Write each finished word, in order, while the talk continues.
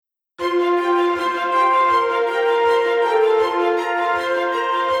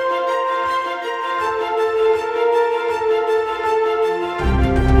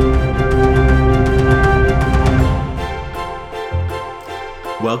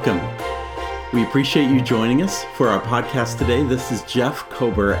welcome. We appreciate you joining us for our podcast today. This is Jeff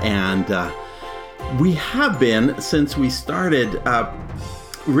Kober, and we have been, since we started,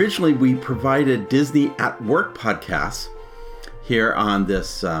 originally we provided Disney at Work podcasts here on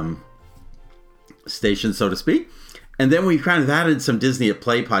this station, so to speak. And then we've kind of added some Disney at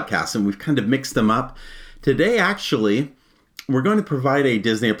Play podcasts, and we've kind of mixed them up. Today, actually, we're going to provide a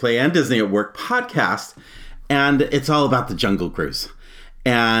Disney at Play and Disney at Work podcast, and it's all about the Jungle Cruise.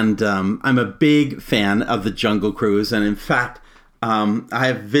 And I'm a big fan of the Jungle Cruise. And in fact, I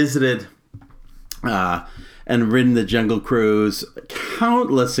have visited and ridden the Jungle Cruise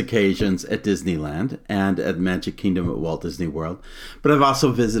countless occasions at Disneyland and at Magic Kingdom at Walt Disney World. But I've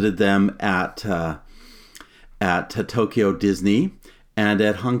also visited them at Tokyo Disney and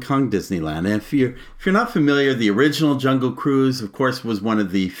at Hong Kong Disneyland. And if you're not familiar, the original Jungle Cruise, of course, was one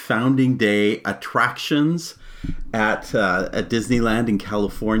of the founding day attractions at Disneyland in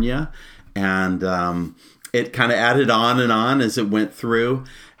California, and it kind of added on and on as it went through.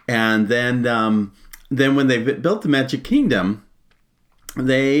 And then when they built the Magic Kingdom,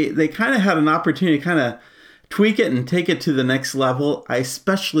 they kind of had an opportunity to kind of tweak it and take it to the next level. I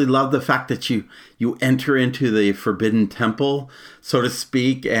especially love the fact that you enter into the Forbidden Temple, so to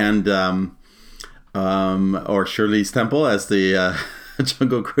speak, and or Shirley's Temple, as the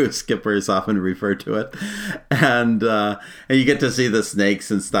Jungle Cruise skippers often refer to it, and you get to see the snakes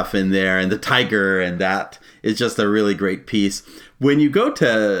and stuff in there, and the tiger, and that is just a really great piece. When you go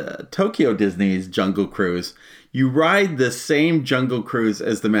to Tokyo Disney's Jungle Cruise, you ride the same Jungle Cruise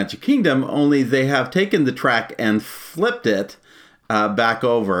as the Magic Kingdom, only they have taken the track and flipped it back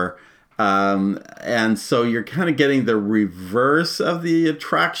over. And so you're kind of getting the reverse of the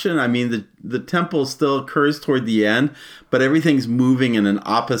attraction. I mean, the temple still occurs toward the end, but everything's moving in an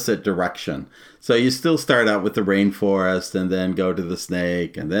opposite direction. So you still start out with the rainforest and then go to the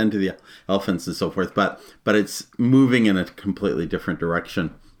snake and then to the elephants and so forth, but it's moving in a completely different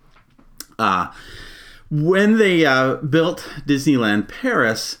direction. When they built Disneyland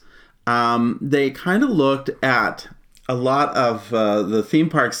Paris, they kind of looked at a lot of the theme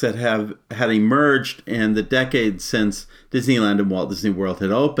parks that had emerged in the decades since Disneyland and Walt Disney World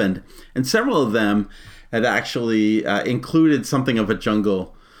had opened. And several of them had actually included something of a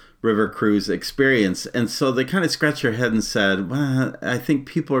Jungle River Cruise experience. And so they kind of scratched their head and said, well, I think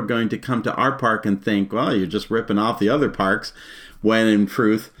people are going to come to our park and think, well, you're just ripping off the other parks, when in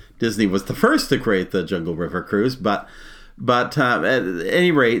truth, Disney was the first to create the Jungle River Cruise. But at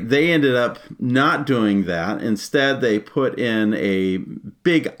any rate, they ended up not doing that. Instead, they put in a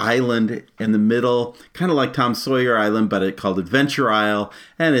big island in the middle, kind of like Tom Sawyer Island, but it's called Adventure Isle.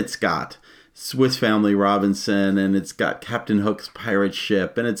 And it's got Swiss Family Robinson, and it's got Captain Hook's pirate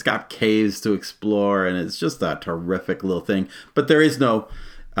ship, and it's got caves to explore, and it's just a terrific little thing. But there is no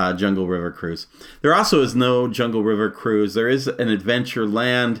Jungle River Cruise. There also is no Jungle River Cruise. There is an Adventure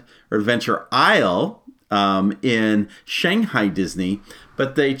Land or Adventure Isle in Shanghai Disney,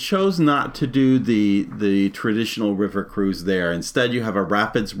 but they chose not to do the traditional river cruise there. Instead, you have a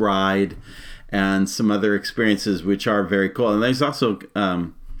rapids ride and some other experiences which are very cool. And there's also,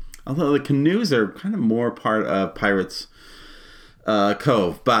 although the canoes are kind of more part of Pirates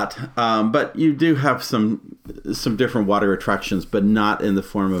Cove, but you do have some different water attractions, but not in the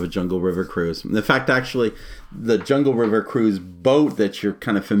form of a Jungle River Cruise. In fact, actually, the Jungle River Cruise boat that you're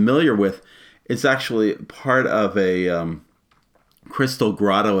kind of familiar with, it's actually part of a Crystal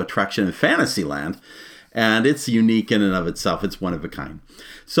Grotto attraction in Fantasyland, and it's unique in and of itself. It's one of a kind.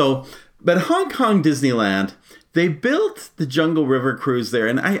 So, but Hong Kong Disneyland, they built the Jungle River Cruise there,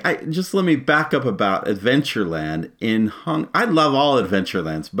 and I just let me back up about Adventureland in I love all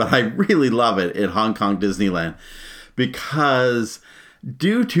Adventurelands, but I really love it in Hong Kong Disneyland because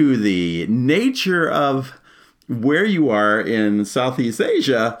due to the nature of where you are in Southeast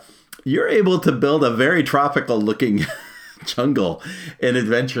Asia, you're able to build a very tropical looking jungle in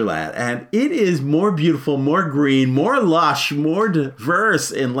Adventureland. And it is more beautiful, more green, more lush, more diverse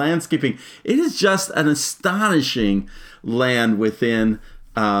in landscaping. It is just an astonishing land within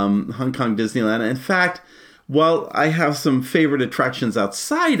Hong Kong Disneyland. In fact, while I have some favorite attractions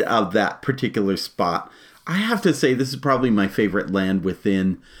outside of that particular spot, I have to say this is probably my favorite land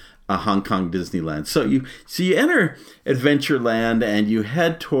within Hong Kong Disneyland. So you enter Adventureland and you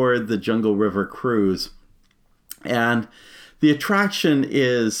head toward the Jungle River Cruise, and the attraction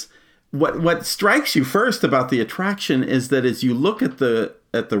is what strikes you first about the attraction is that as you look at the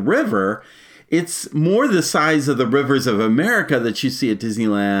river, it's more the size of the rivers of America that you see at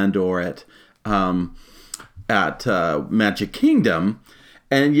Disneyland or at Magic Kingdom,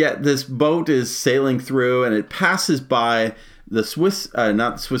 and yet this boat is sailing through and it passes by the Swiss,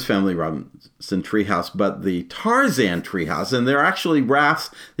 not the Swiss Family Robinson treehouse, but the Tarzan treehouse. And they're actually rafts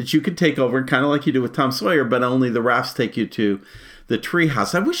that you could take over, kind of like you do with Tom Sawyer, but only the rafts take you to the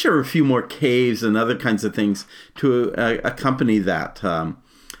treehouse. I wish there were a few more caves and other kinds of things to accompany that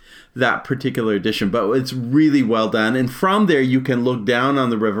that particular edition, but it's really well done. And from there, you can look down on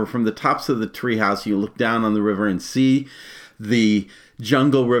the river. From the tops of the treehouse, you look down on the river and see the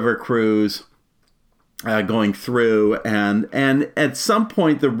Jungle River cruise going through, and at some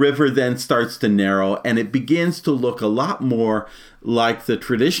point the river then starts to narrow and it begins to look a lot more like the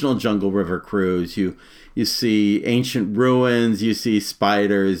traditional Jungle River cruise. You see ancient ruins, you see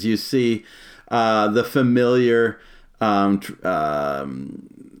spiders, you see the familiar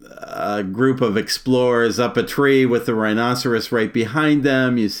group of explorers up a tree with the rhinoceros right behind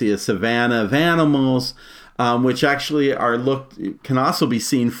them. You see a savanna of animals, which actually can also be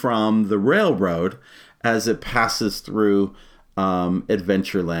seen from the railroad as it passes through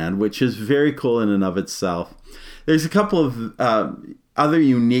Adventureland, which is very cool in and of itself. There's a couple of other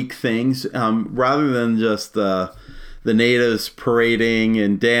unique things, rather than just the natives parading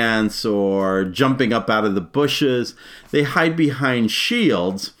and dance or jumping up out of the bushes. They hide behind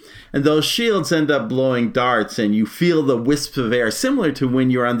shields, and those shields end up blowing darts, and you feel the wisps of air, similar to when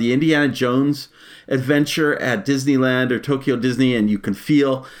you're on the Indiana Jones adventure at Disneyland or Tokyo Disney, and you can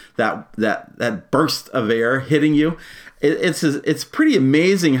feel that burst of air hitting you. It's pretty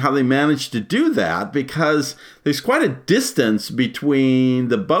amazing how they managed to do that, because there's quite a distance between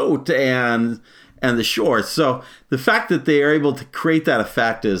the boat and the shore. So the fact that they are able to create that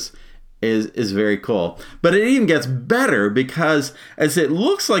effect is very cool. But it even gets better, because as it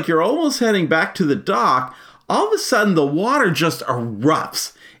looks like you're almost heading back to the dock, all of a sudden the water just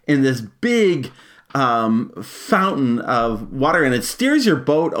erupts in this big fountain of water, and it steers your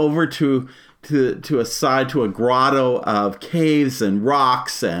boat over to a side, to a grotto of caves and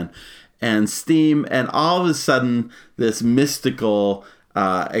rocks and steam, and all of a sudden this mystical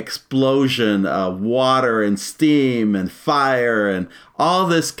explosion of water and steam and fire, and all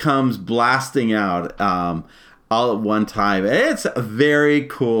this comes blasting out all at one time. It's a very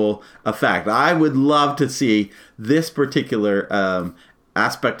cool effect. I would love to see this particular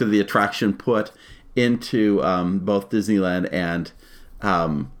aspect of the attraction put into both Disneyland and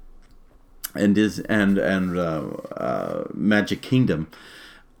Magic Kingdom,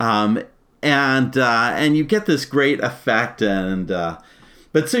 and you get this great effect,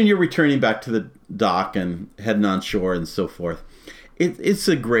 but soon you're returning back to the dock and heading on shore and so forth. It's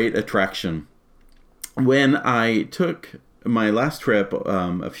a great attraction. When I took my last trip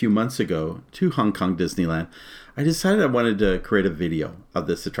a few months ago to Hong Kong Disneyland, I decided I wanted to create a video of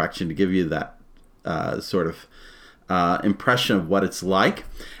this attraction to give you that sort of impression of what it's like.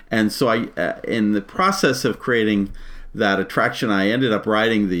 And so in the process of creating that attraction, I ended up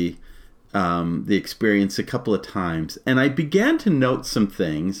writing the experience a couple of times, and I began to note some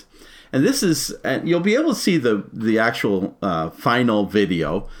things. And this is, you'll be able to see the actual final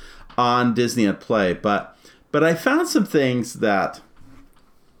video on Disney at Play, but I found some things that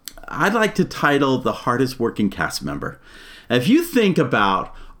I'd like to title the hardest working cast member. And if you think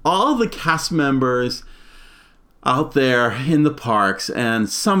about all the cast members out there in the parks, and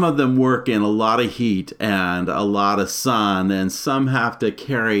some of them work in a lot of heat and a lot of sun, and some have to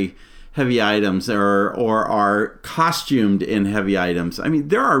carry heavy items or are costumed in heavy items. I mean,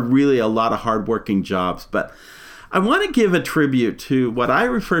 there are really a lot of hardworking jobs, but I want to give a tribute to what I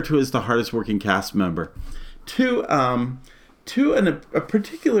refer to as the hardest working cast member, to a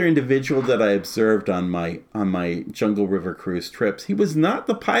particular individual that I observed on my Jungle River cruise trips. He was not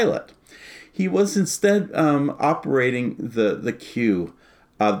the pilot. He was instead operating the queue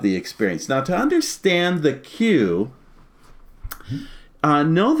of the experience. Now, to understand the queue,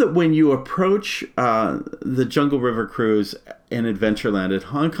 know that when you approach the Jungle River cruise in Adventureland at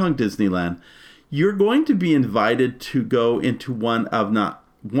Hong Kong Disneyland, you're going to be invited to go into one of not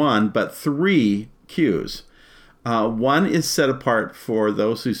one, but three queues. One is set apart for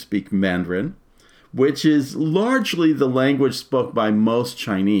those who speak Mandarin, which is largely the language spoken by most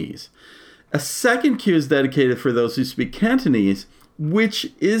Chinese. A second queue is dedicated for those who speak Cantonese,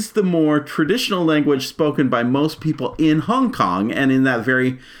 which is the more traditional language spoken by most people in Hong Kong and in that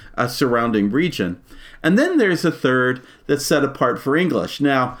very surrounding region. And then there's a third that's set apart for English.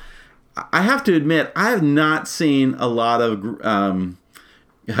 Now, I have to admit, I have not seen a lot of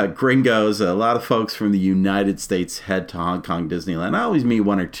gringos, a lot of folks from the United States head to Hong Kong Disneyland. I always meet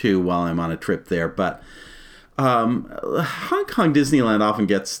one or two while I'm on a trip there, but Hong Kong Disneyland often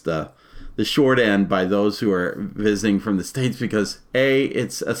gets the short end by those who are visiting from the States because, A,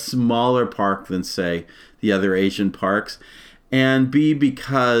 it's a smaller park than, say, the other Asian parks, and B,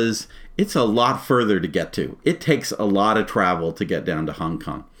 because it's a lot further to get to. It takes a lot of travel to get down to Hong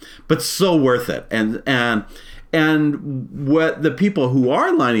Kong, but so worth it. And what the people who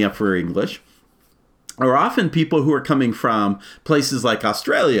are lining up for English are often people who are coming from places like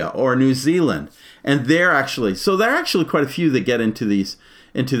Australia or New Zealand, and there are actually quite a few that get into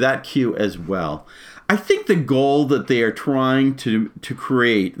that queue as well. I think the goal that they are trying to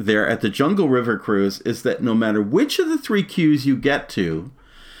create there at the Jungle River Cruise is that no matter which of the three queues you get to,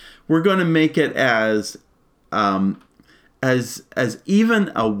 we're going to make it as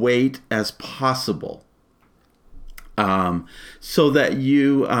even a wait as possible, so that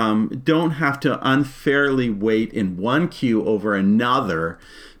you don't have to unfairly wait in one queue over another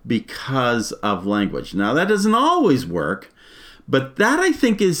because of language. Now, that doesn't always work, but that, I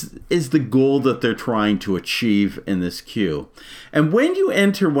think, is the goal that they're trying to achieve in this queue. And when you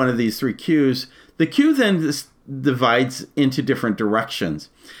enter one of these three queues, the queue then divides into different directions.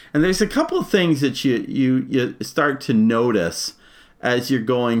 And there's a couple of things that you start to notice as you're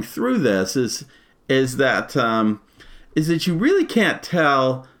going through this is that you really can't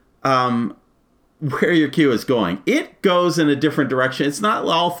tell where your queue is going. It goes in a different direction. It's not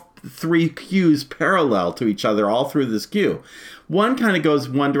all three queues parallel to each other all through this queue. One kind of goes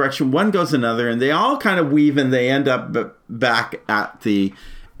one direction, one goes another, and they all kind of weave, and they end up back at the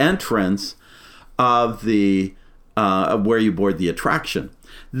entrance of the where you board the attraction.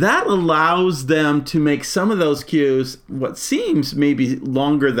 That allows them to make some of those queues what seems maybe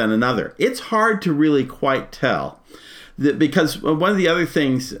longer than another. It's hard to really quite tell, because one of the other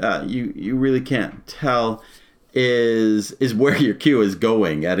things you really can't tell is where your queue is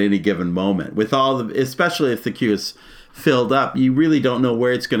going at any given moment. With especially if the queue is filled up, you really don't know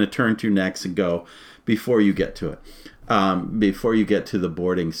where it's going to turn to next and go before you get to it. Before you get to the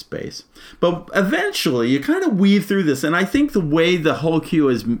boarding space. But eventually you kind of weave through this, and I think the way the whole queue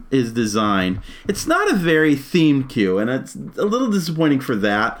is designed, it's not a very themed queue, and it's a little disappointing for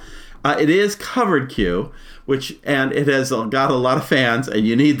that. It is covered queue, and it has got a lot of fans, and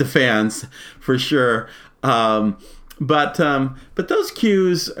you need the fans for sure. But those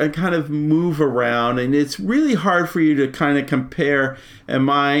queues kind of move around, and it's really hard for you to kind of compare, am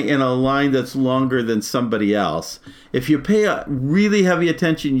I in a line that's longer than somebody else? If you pay a really heavy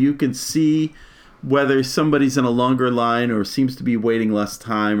attention, you can see whether somebody's in a longer line or seems to be waiting less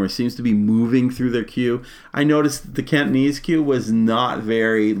time or seems to be moving through their queue. I noticed that the Cantonese queue was not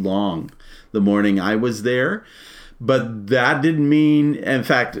very long the morning I was there. But that didn't mean, in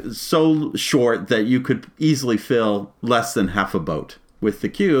fact, so short that you could easily fill less than half a boat with the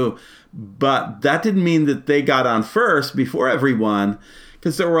queue. But that didn't mean that they got on first before everyone,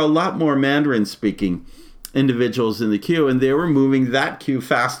 because there were a lot more Mandarin-speaking individuals in the queue, and they were moving that queue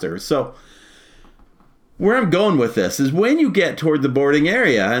faster. So where I'm going with this is when you get toward the boarding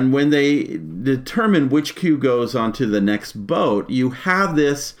area and when they determine which queue goes onto the next boat, you have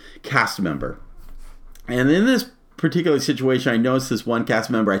this cast member. And in this particular situation, I noticed this one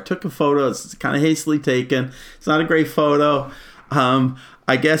cast member. I took a photo. It's kind of hastily taken. It's not a great photo.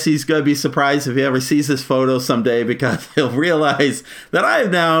 I guess he's going to be surprised if he ever sees this photo someday, because he'll realize that I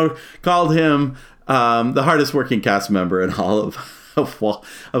have now called him the hardest working cast member in all of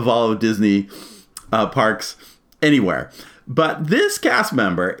all of Disney parks anywhere. But this cast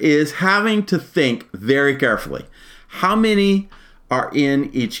member is having to think very carefully. How many are in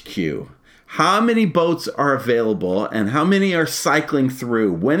each queue? How many boats are available and how many are cycling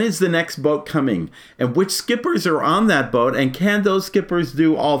through? When is the next boat coming? And which skippers are on that boat? And can those skippers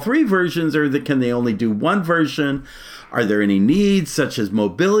do all three versions, or can they only do one version? Are there any needs such as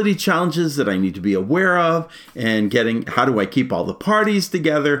mobility challenges that I need to be aware of? And how do I keep all the parties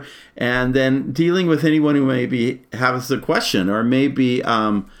together? And then dealing with anyone who maybe has a question or maybe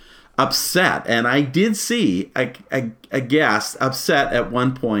upset. And I did see a guest upset at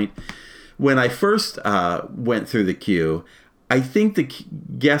one point. When I first went through the queue, I think the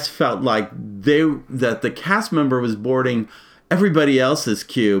guest felt like that the cast member was boarding everybody else's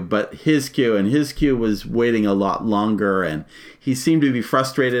queue, but his queue was waiting a lot longer, and he seemed to be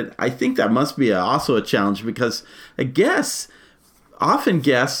frustrated. I think that must be also a challenge, because often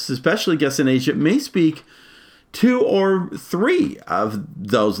guests, especially guests in Asia, may speak 2 or 3 of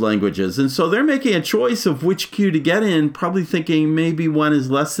those languages. And so they're making a choice of which queue to get in, probably thinking maybe one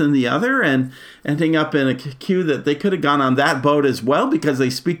is less than the other, and ending up in a queue that they could have gone on that boat as well because they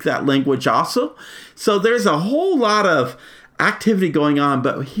speak that language also. So there's a whole lot of activity going on.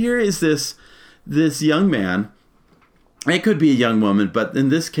 But here is this young man. It could be a young woman, but in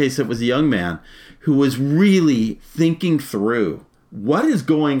this case it was a young man who was really thinking through what is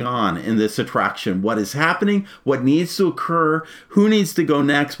going on in this attraction, what is happening, what needs to occur, who needs to go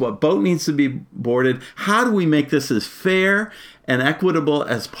next, what boat needs to be boarded, how do we make this as fair and equitable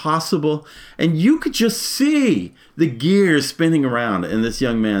as possible. And you could just see the gears spinning around in this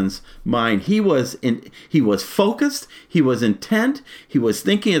young man's mind. He was focused, he was intent, he was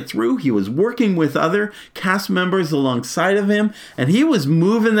thinking it through, he was working with other cast members alongside of him, and he was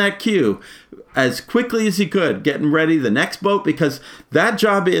moving that queue as quickly as he could, getting ready the next boat, because that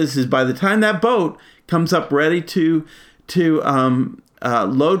job is by the time that boat comes up ready to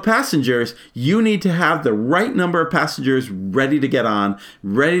load passengers, you need to have the right number of passengers ready to get on,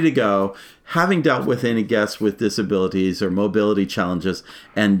 ready to go, having dealt with any guests with disabilities or mobility challenges,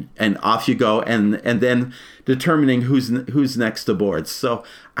 and off you go, and then determining who's next aboard. So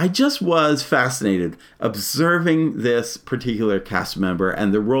I just was fascinated observing this particular cast member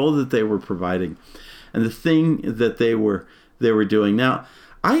and the role that they were providing and the thing that they were doing. Now,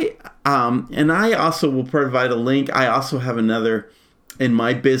 I also will provide a link. I also have another in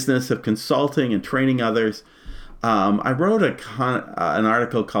my business of consulting and training others. I wrote an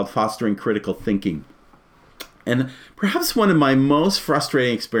article called Fostering Critical Thinking. And perhaps one of my most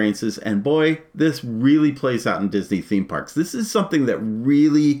frustrating experiences, and boy, this really plays out in Disney theme parks. This is something that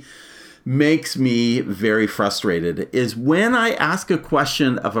really makes me very frustrated, is when I ask a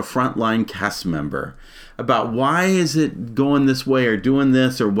question of a frontline cast member about why is it going this way or doing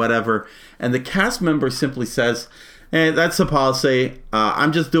this or whatever, and the cast member simply says, "Hey, that's the policy.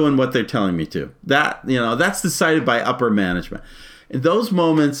 I'm just doing what they're telling me to." That's decided by upper management. In those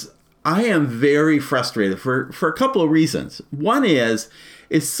moments, I am very frustrated for a couple of reasons. One is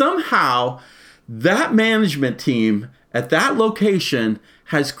somehow that management team at that location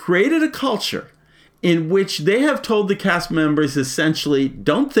has created a culture in which they have told the cast members essentially,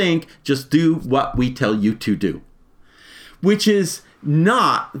 don't think, just do what we tell you to do, which is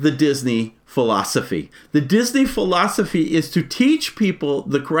not the Disney philosophy. The Disney philosophy is to teach people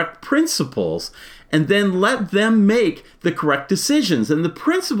the correct principles and then let them make the correct decisions. And the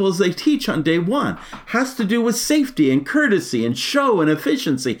principles they teach on day one has to do with safety and courtesy and show and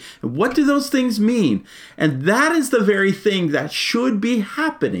efficiency. And what do those things mean? And that is the very thing that should be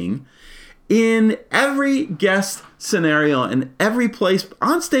happening in every guest scenario, in every place,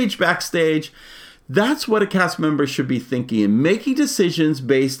 on stage, backstage. That's what a cast member should be thinking and making decisions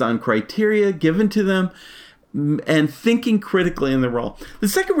based on criteria given to them and thinking critically in the role. The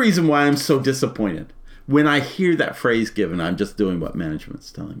second reason why I'm so disappointed when I hear that phrase given, I'm just doing what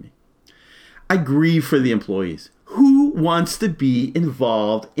management's telling me. I grieve for the employees. Who wants to be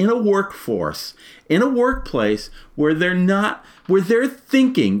involved in a workforce, in a workplace where their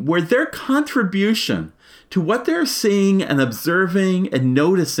thinking, where their contribution to what they're seeing and observing and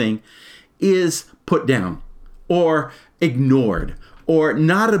noticing is put down or ignored or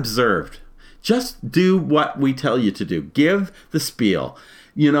not observed? Just do what we tell you to do. Give the spiel.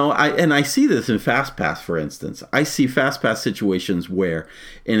 I see this in FastPass, for instance. I see FastPass situations where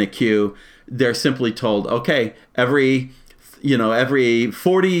in a queue, they're simply told, okay, every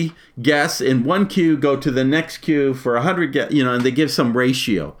 40 guests in one queue go to the next queue for 100 guests, and they give some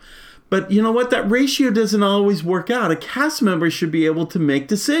ratio. But you know what? That ratio doesn't always work out. A cast member should be able to make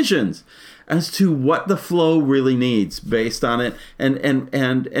decisions as to what the flow really needs based on it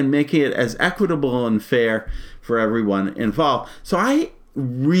and making it as equitable and fair for everyone involved. So I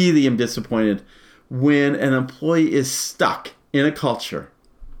really am disappointed when an employee is stuck in a culture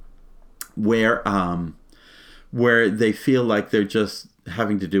where they feel like they're just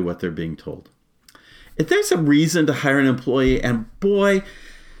having to do what they're being told. If there's a reason to hire an employee, and boy,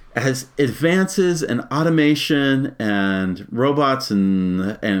 as advances in automation and robots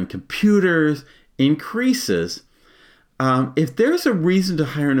and computers increases, if there's a reason to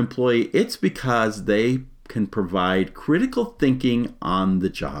hire an employee, it's because they can provide critical thinking on the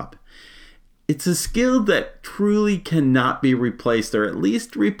job. It's a skill that truly cannot be replaced, or at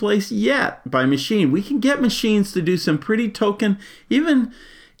least replaced yet, by machine. We can get machines to do some pretty token, even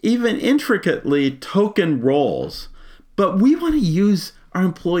intricately token roles, but we want to use our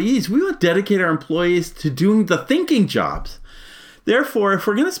employees. We want to dedicate our employees to doing the thinking jobs. Therefore, if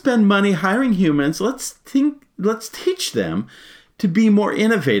we're going to spend money hiring humans, let's teach them to be more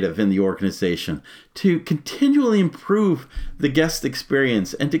innovative in the organization, to continually improve the guest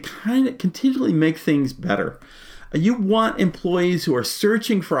experience, and to kind of continually make things better. You want employees who are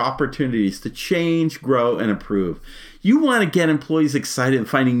searching for opportunities to change, grow, and improve. You want to get employees excited and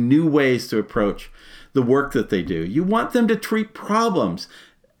finding new ways to approach the work that they do. You want them to treat problems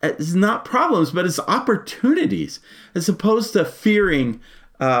as not problems, but as opportunities, as opposed to fearing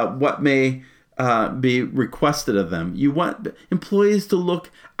what may be requested of them. You want employees to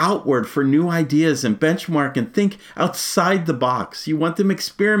look outward for new ideas and benchmark and think outside the box. You want them to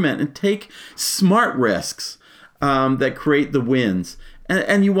experiment and take smart risks that create the wins.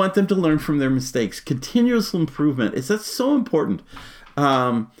 And you want them to learn from their mistakes. Continuous improvement that's so important.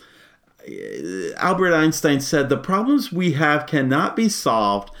 Albert Einstein said, the problems we have cannot be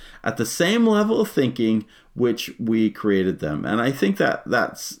solved at the same level of thinking which we created them. And I think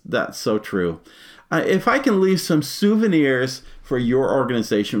that's so true. If I can leave some souvenirs for your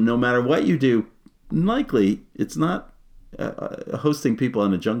organization, no matter what you do, likely it's not hosting people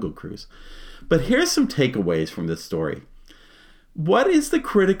on a jungle cruise. But here's some takeaways from this story. What is the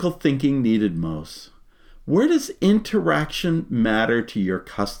critical thinking needed most? Where does interaction matter to your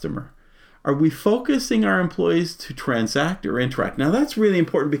customer? Are we focusing our employees to transact or interact? Now that's really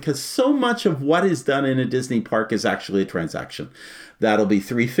important because so much of what is done in a Disney park is actually a transaction. That'll be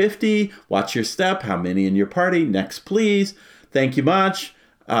 $350, watch your step, how many in your party, next please, thank you much,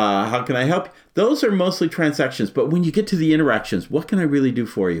 how can I help? Those are mostly transactions, but when you get to the interactions, what can I really do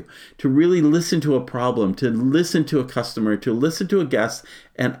for you? To really listen to a problem, to listen to a customer, to listen to a guest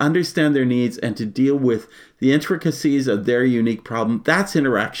and understand their needs and to deal with the intricacies of their unique problem, that's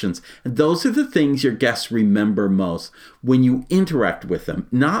interactions. And those are the things your guests remember most when you interact with them,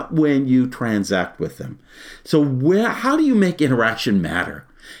 not when you transact with them. So how do you make interaction matter?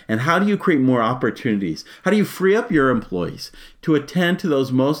 And how do you create more opportunities? How do you free up your employees to attend to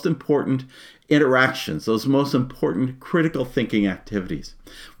those most important interactions, those most important critical thinking activities?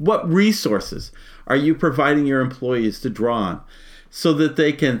 What resources are you providing your employees to draw on so that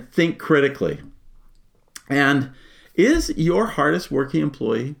they can think critically? And is your hardest working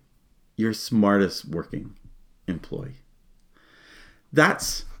employee your smartest working employee?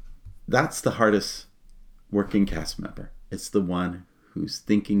 That's the hardest working cast member. It's the one who's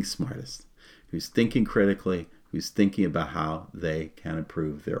thinking smartest, who's thinking critically, who's thinking about how they can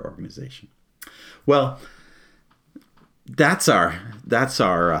improve their organization. Well, that's our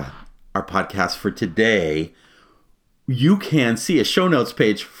podcast for today. You can see a show notes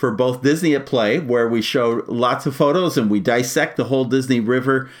page for both Disney at Play, where we show lots of photos and we dissect the whole Disney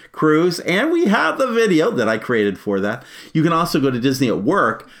River cruise, and we have the video that I created for that. You can also go to Disney at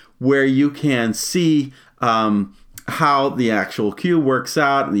Work, where you can see how the actual queue works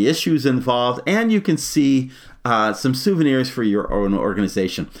out and the issues involved, and you can see some souvenirs for your own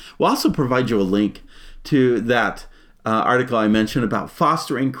organization. We'll also provide you a link to that article I mentioned about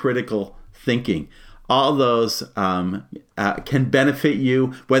fostering critical thinking. All those can benefit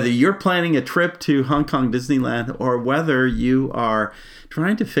you, whether you're planning a trip to Hong Kong Disneyland or whether you are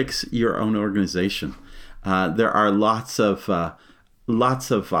trying to fix your own organization. There are lots of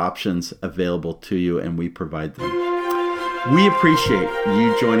options available to you, and we provide them. We appreciate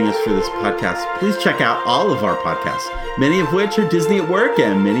you joining us for this podcast. Please check out all of our podcasts, many of which are Disney at Work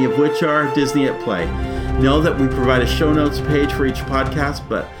and many of which are Disney at Play. Know that we provide a show notes page for each podcast,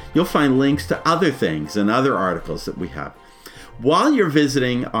 but you'll find links to other things and other articles that we have. While you're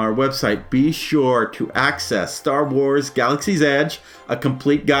visiting our website, be sure to access Star Wars Galaxy's Edge, a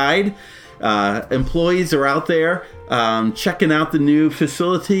complete guide. Employees are out there checking out the new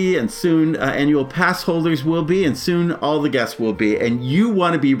facility, and soon annual pass holders will be, and soon all the guests will be. And you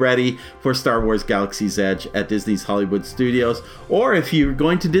want to be ready for Star Wars Galaxy's Edge at Disney's Hollywood Studios, or if you're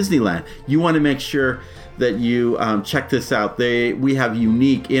going to Disneyland, you want to make sure that you check this out. We have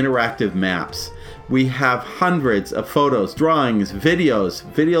unique interactive maps. We have hundreds of photos, drawings,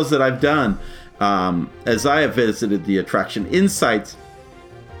 videos that I've done as I have visited the attraction, insights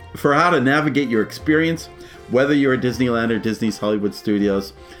for how to navigate your experience, whether you're at Disneyland or Disney's Hollywood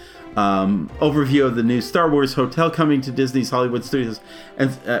Studios. Overview of the new Star Wars hotel coming to Disney's Hollywood Studios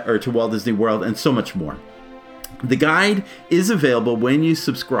or to Walt Disney World, and so much more. The guide is available when you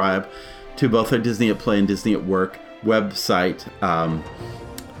subscribe to both our Disney at Play and Disney at Work website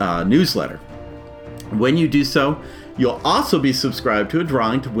newsletter. When you do so, you'll also be subscribed to a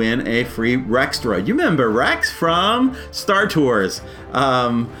drawing to win a free Rex droid. You remember Rex from Star Tours.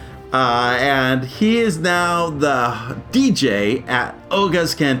 And he is now the DJ at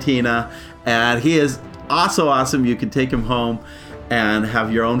Oga's Cantina, and he is also awesome. You can take him home and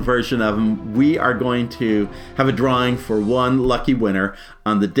have your own version of him. We are going to have a drawing for one lucky winner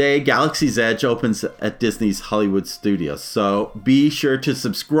on the day Galaxy's Edge opens at Disney's Hollywood Studios. So be sure to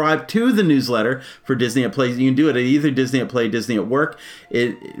subscribe to the newsletter for Disney at Play. You can do it at either Disney at Play, Disney at Work.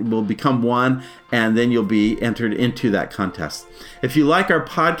 It will become one, and then you'll be entered into that contest. If you like our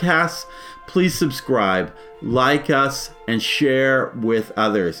podcasts, please subscribe, like us, and share with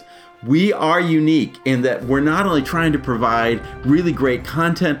others. We are unique in that we're not only trying to provide really great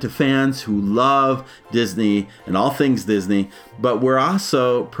content to fans who love Disney and all things Disney, but we're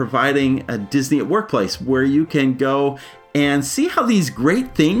also providing a Disney at Workplace where you can go and see how these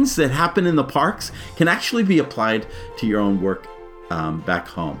great things that happen in the parks can actually be applied to your own work back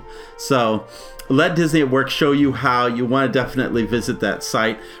home. So let Disney at Work show you how. You want to definitely visit that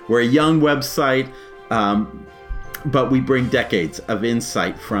site. We're a young website, but we bring decades of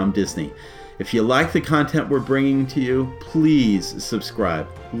insight from Disney. If you like the content we're bringing to you, please subscribe,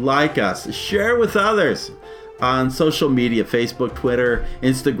 like us, share with others on social media, Facebook, Twitter,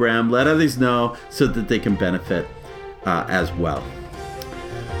 Instagram. Let others know so that they can benefit as well.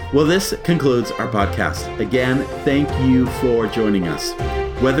 Well, this concludes our podcast. Again, thank you for joining us.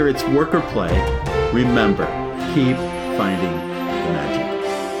 Whether it's work or play, remember, keep finding the magic.